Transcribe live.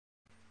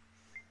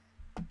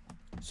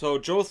So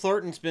Joe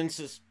Thornton's been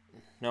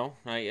no,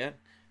 not yet.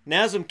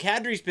 Nazem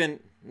Kadri's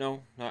been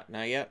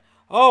not yet.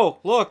 Oh,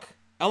 look,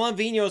 Alain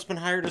Vigneault's been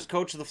hired as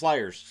coach of the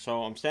Flyers.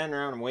 So I'm standing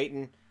around and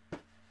waiting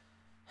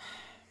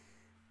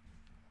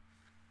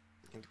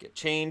to get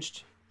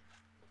changed.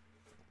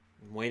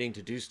 I'm waiting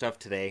to do stuff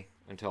today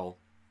until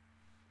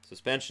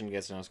suspension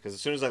gets announced, because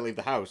as soon as I leave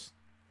the house,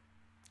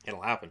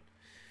 it'll happen.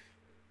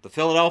 The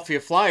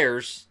Philadelphia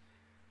Flyers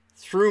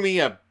threw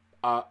me an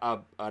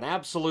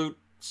absolute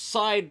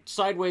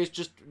sideways.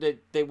 Just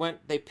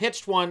they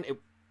pitched one.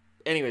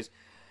 Anyways,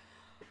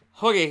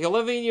 okay.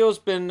 Alain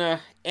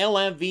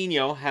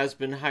Vigneault has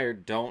been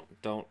hired. Don't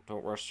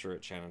rush through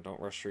it, Shannon. Don't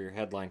rush through your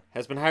headline.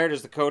 Has been hired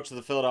as the coach of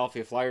the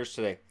Philadelphia Flyers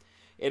today.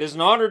 It is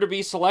an honor to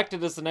be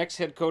selected as the next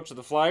head coach of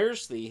the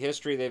Flyers. The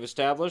history they've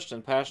established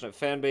and passionate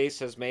fan base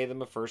has made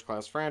them a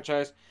first-class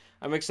franchise.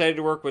 I'm excited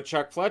to work with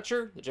Chuck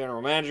Fletcher, the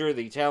general manager,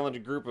 the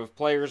talented group of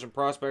players and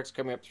prospects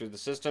coming up through the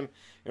system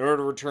in order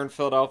to return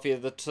Philadelphia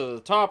to the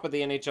top of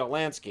the NHL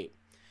landscape.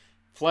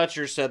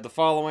 Fletcher said the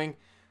following: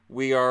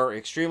 "We are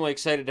extremely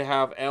excited to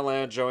have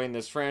Alain join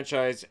this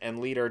franchise and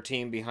lead our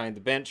team behind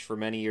the bench for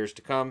many years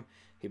to come.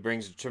 He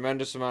brings a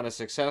tremendous amount of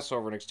success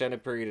over an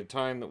extended period of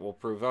time that will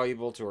prove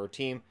valuable to our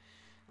team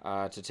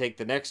to take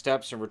the next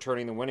steps in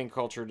returning the winning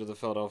culture to the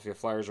Philadelphia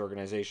Flyers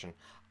organization."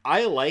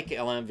 I like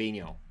Alain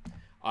Vigneault.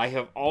 I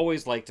have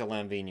always liked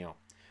Alain Vigneault.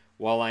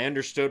 While I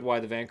understood why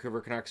the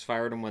Vancouver Canucks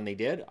fired him when they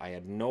did, I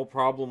had no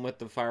problem with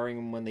them firing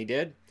him when they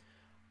did.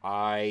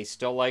 I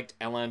still liked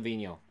Alain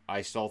Vigneault.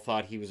 I still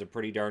thought he was a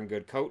pretty darn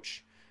good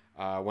coach.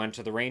 Went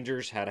to the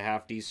Rangers, had a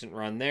half-decent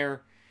run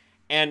there.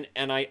 And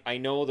I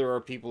know there are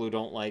people who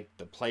don't like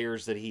the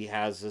players that he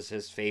has as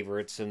his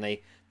favorites, and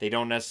they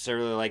don't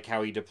necessarily like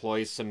how he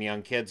deploys some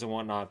young kids and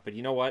whatnot. But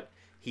you know what?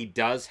 He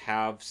does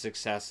have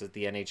success at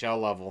the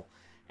NHL level,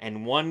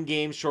 and one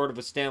game short of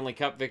a Stanley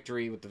Cup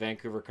victory with the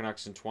Vancouver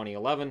Canucks in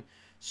 2011.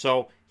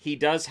 So he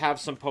does have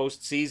some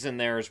postseason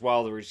there as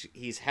well.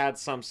 He's had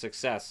some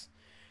success.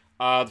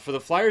 For the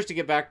Flyers to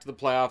get back to the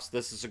playoffs,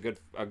 this is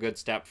a good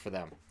step for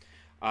them.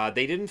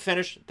 They didn't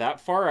finish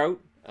that far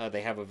out.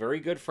 They have a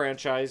very good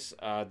franchise.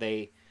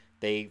 They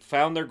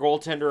found their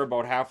goaltender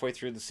about halfway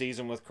through the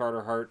season with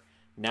Carter Hart.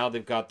 Now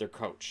they've got their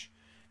coach.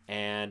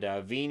 And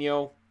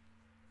Vigneault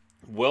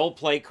will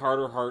play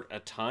Carter Hart a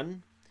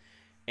ton.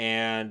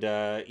 And,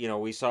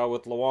 we saw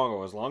with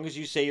Luongo, as long as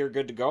you say you're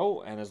good to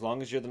go, and as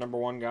long as you're the number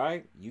one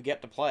guy, you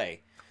get to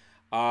play.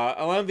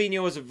 Alain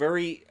Vigneault is a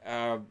very...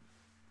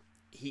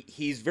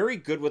 he's very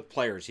good with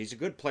players. He's a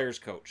good players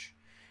coach.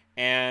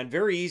 And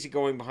very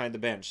easygoing behind the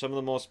bench. Some of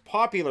the most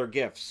popular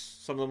gifs,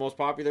 some of the most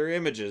popular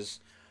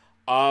images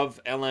of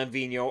Alain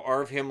Vigneault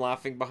are of him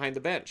laughing behind the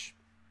bench,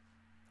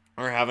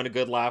 or having a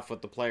good laugh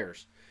with the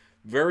players.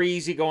 Very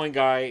easygoing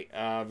guy,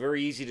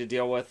 very easy to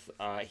deal with.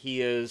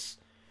 He is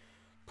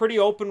pretty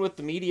open with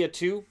the media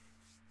too.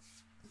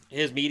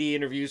 His media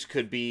interviews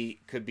could be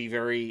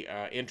very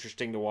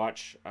interesting to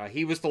watch.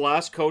 He was the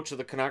last coach of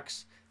the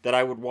Canucks that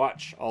I would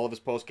watch all of his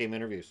post-game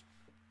interviews.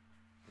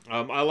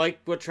 I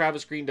like what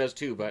Travis Green does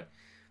too, but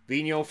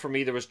Vigneault, for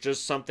me, there was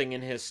just something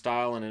in his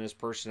style and in his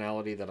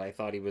personality that I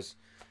thought he was...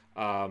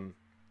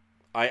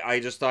 I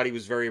just thought he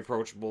was very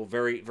approachable,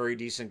 very, very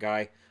decent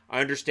guy. I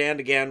understand,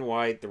 again,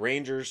 why the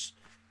Rangers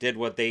did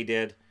what they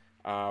did,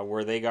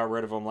 where they got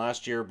rid of him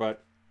last year,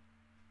 but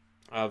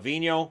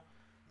Vigneault,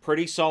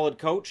 pretty solid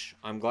coach.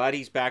 I'm glad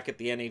he's back at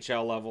the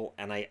NHL level,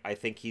 and I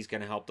think he's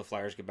going to help the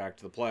Flyers get back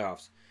to the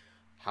playoffs.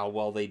 How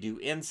well they do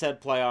in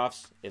said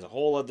playoffs is a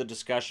whole other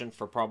discussion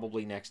for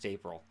probably next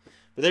April.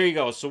 But there you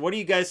go. So what do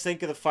you guys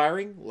think of the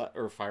hiring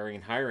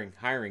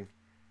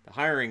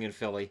in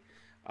Philly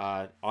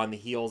on the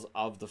heels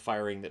of the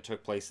firing that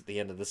took place at the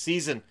end of the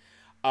season?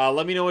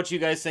 Let me know what you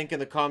guys think in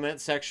the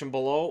comment section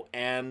below.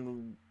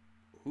 And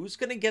who's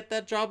going to get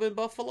that job in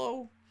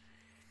Buffalo?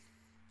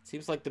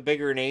 Seems like the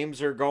bigger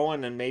names are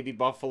going, and maybe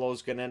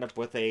Buffalo's going to end up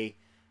with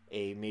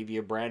maybe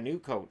a brand new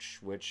coach,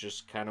 which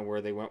is kind of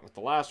where they went with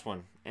the last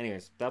one.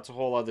 Anyways, that's a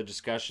whole other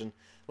discussion.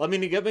 Let me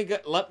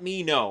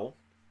know.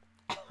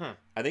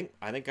 I think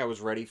I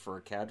was ready for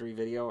a Kadri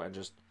video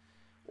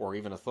or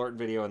even a Thornton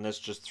video, and this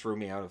just threw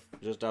me out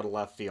of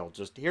left field.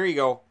 Just here you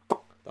go.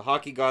 The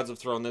hockey gods have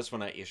thrown this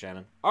one at you,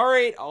 Shannon. All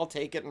right, I'll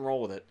take it and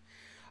roll with it.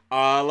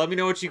 Let me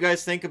know what you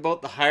guys think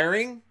about the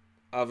hiring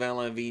of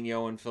Alain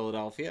Vigneault in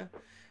Philadelphia.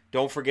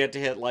 Don't forget to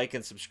hit like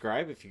and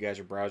subscribe if you guys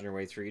are browsing your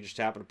way through. You just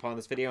happened upon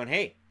this video. And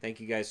hey, thank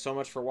you guys so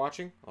much for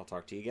watching. I'll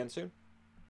talk to you again soon.